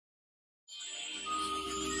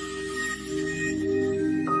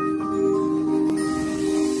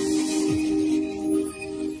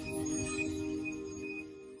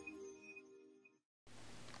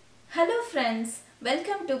friends,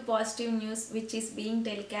 welcome to Positive News which is being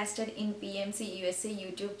telecasted in PMCUSA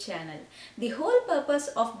YouTube channel. The whole purpose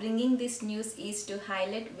of bringing this news is to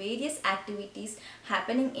highlight various activities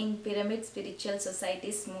happening in Pyramid Spiritual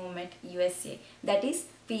Societies Movement USA, that is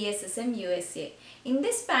PSSM USA. In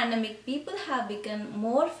this pandemic, people have become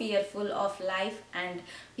more fearful of life and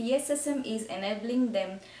PSSM is enabling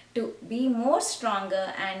them to be more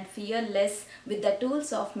stronger and fear less with the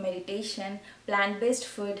tools of meditation, plant-based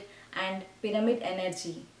food and pyramid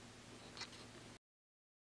energy.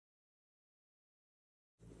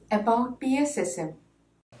 About PSSM.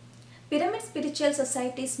 Pyramid Spiritual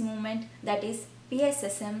Societies Movement, that is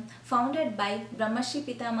PSSM, founded by Brahmarshi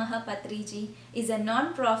Pitamaha Patriji, is a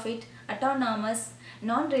non-profit, autonomous,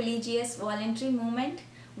 non-religious voluntary movement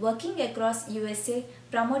working across USA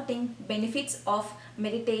promoting benefits of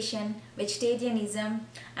meditation, vegetarianism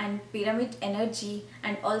and pyramid energy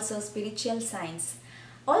and also spiritual science.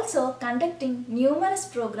 Also conducting numerous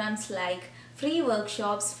programs like free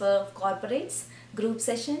workshops for corporates, group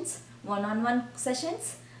sessions, one-on-one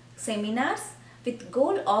sessions, seminars with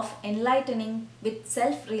goal of enlightening with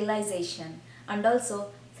self-realization and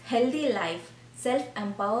also healthy life,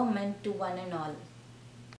 self-empowerment to one and all.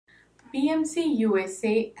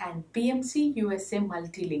 PMCUSA and PMCUSA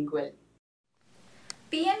Multilingual.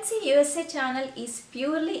 PMCUSA channel is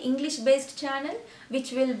purely English based channel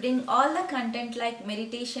which will bring all the content like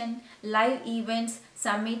meditation, live events,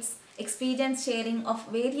 summits, experience sharing of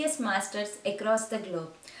various masters across the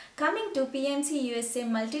globe. Coming to PMCUSA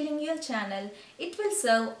Multilingual channel, it will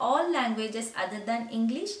serve all languages other than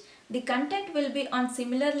English. The content will be on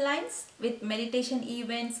similar lines with meditation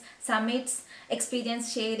events, summits,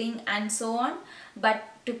 experience sharing and so on, but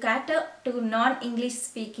to cater to non-English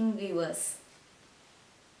speaking viewers.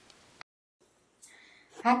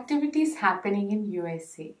 Activities happening in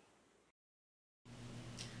USA.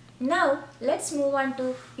 Now let's move on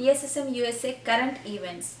to PSSM USA current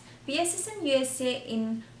events. PSSM USA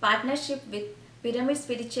in partnership with Pyramid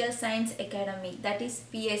Spiritual Science Academy, that is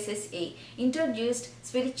PSSA, introduced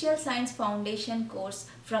Spiritual Science Foundation course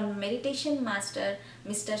from Meditation Master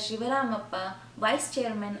Mr. Shivaramappa, Vice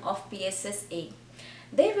Chairman of PSSA.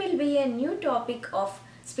 There will be a new topic of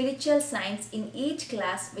spiritual science in each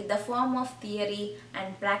class with the form of theory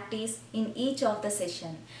and practice in each of the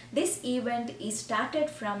session. This event is started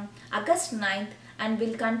from August 9th and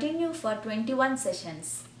will continue for 21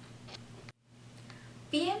 sessions.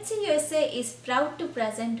 PMCUSA is proud to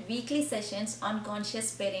present weekly sessions on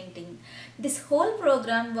conscious parenting. This whole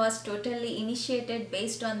program was totally initiated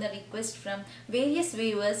based on the request from various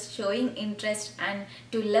viewers showing interest and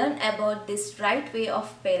to learn about this right way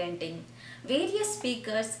of parenting. Various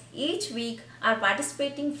speakers each week are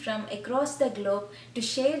participating from across the globe to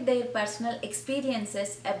share their personal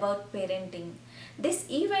experiences about parenting. This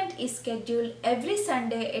event is scheduled every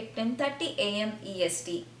Sunday at 10:30 AM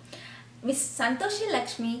EST. Ms. Santoshi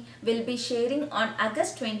Lakshmi will be sharing on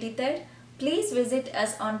August 23rd. Please visit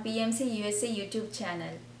us on PMCUSA YouTube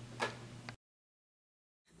channel.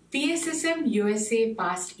 PSSM USA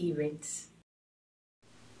past events.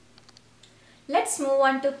 Let's move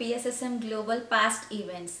on to PSSM Global past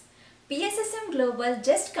events. PSSM Global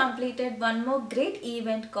just completed one more great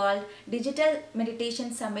event called Digital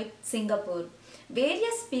Meditation Summit Singapore.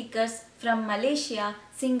 Various speakers from Malaysia,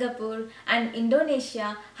 Singapore and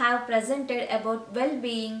Indonesia have presented about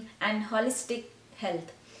well-being and holistic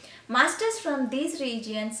health. Masters from these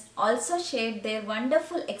regions also shared their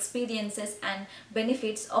wonderful experiences and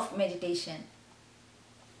benefits of meditation.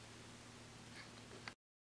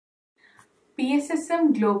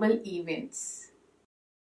 PSSM Global events.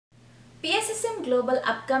 PSSM Global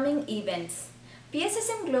upcoming events.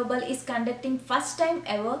 PSSM Global is conducting first time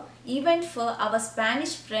ever event for our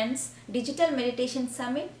Spanish friends Digital Meditation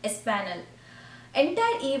Summit Espanol.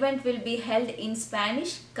 Entire event will be held in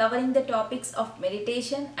Spanish covering the topics of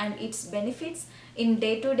meditation and its benefits in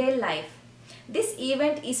day-to-day life. This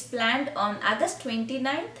event is planned on August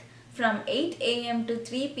 29th from 8 AM to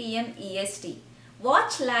 3 PM EST.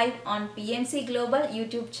 Watch live on PMC Global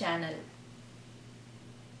YouTube channel.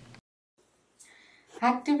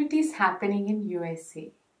 Activities happening in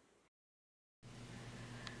USA.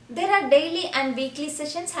 There are daily and weekly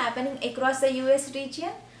sessions happening across the US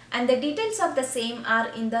region and the details of the same are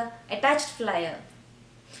in the attached flyer.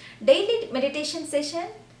 Daily meditation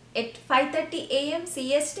session at 5:30 AM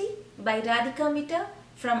CST by Radhika Mita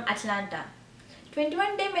from Atlanta.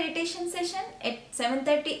 21-day meditation session at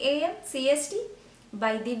 7:30 AM CST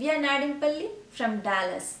by Divya Nadimpalli from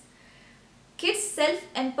Dallas. Kids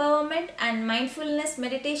Self-Empowerment and Mindfulness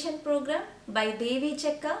Meditation Program by Devi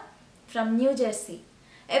Chekka from New Jersey.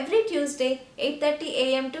 Every Tuesday 8:30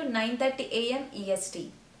 a.m. to 9:30 a.m. EST.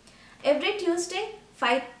 Every Tuesday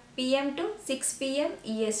 5 p.m. to 6 p.m.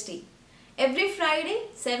 EST. Every Friday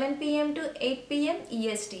 7 p.m. to 8 p.m.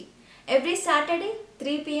 EST. Every Saturday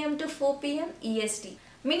 3 p.m. to 4 p.m. EST.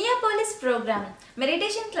 Minneapolis program.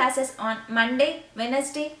 Meditation classes on Monday,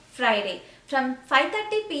 Wednesday, Friday from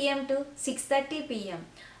 5:30 p.m. to 6:30 p.m.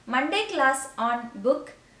 Monday class on book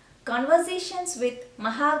Conversations with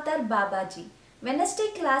Mahavatar Babaji. Wednesday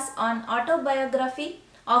class on autobiography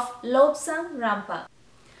of Lobsang Rampa.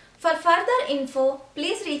 For further info,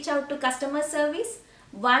 please reach out to customer service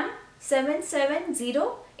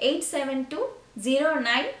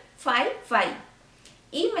 1-770-872-0955.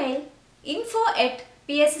 Email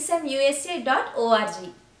info@pssmusa.org.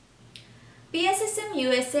 PSSM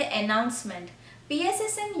USA announcement.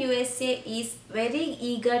 PSSM USA is very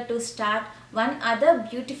eager to start one other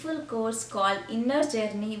beautiful course called Inner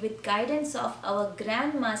Journey with guidance of our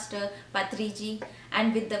Grandmaster Patriji and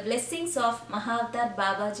with the blessings of Mahavatar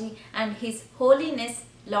Babaji and His Holiness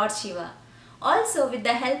Lord Shiva. Also with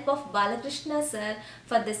the help of Balakrishna Sir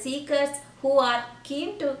for the seekers who are keen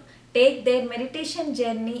to take their meditation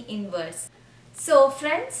journey inwards. So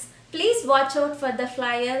friends, please watch out for the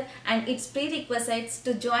flyer and its prerequisites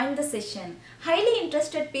to join the session. Highly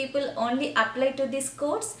interested people only apply to this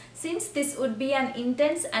course since this would be an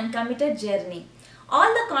intense and committed journey.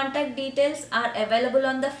 All the contact details are available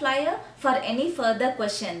on the flyer for any further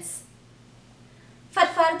questions. For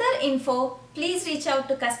further info, please reach out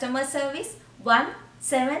to customer service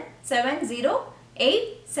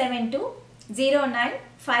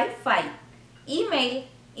 1-770-872-0955. Email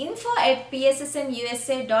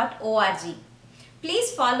info@pssmusa.org.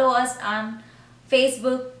 Please follow us on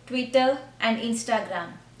Facebook, Twitter and Instagram.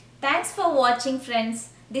 Thanks for watching friends.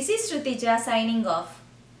 This is Shrutija signing off.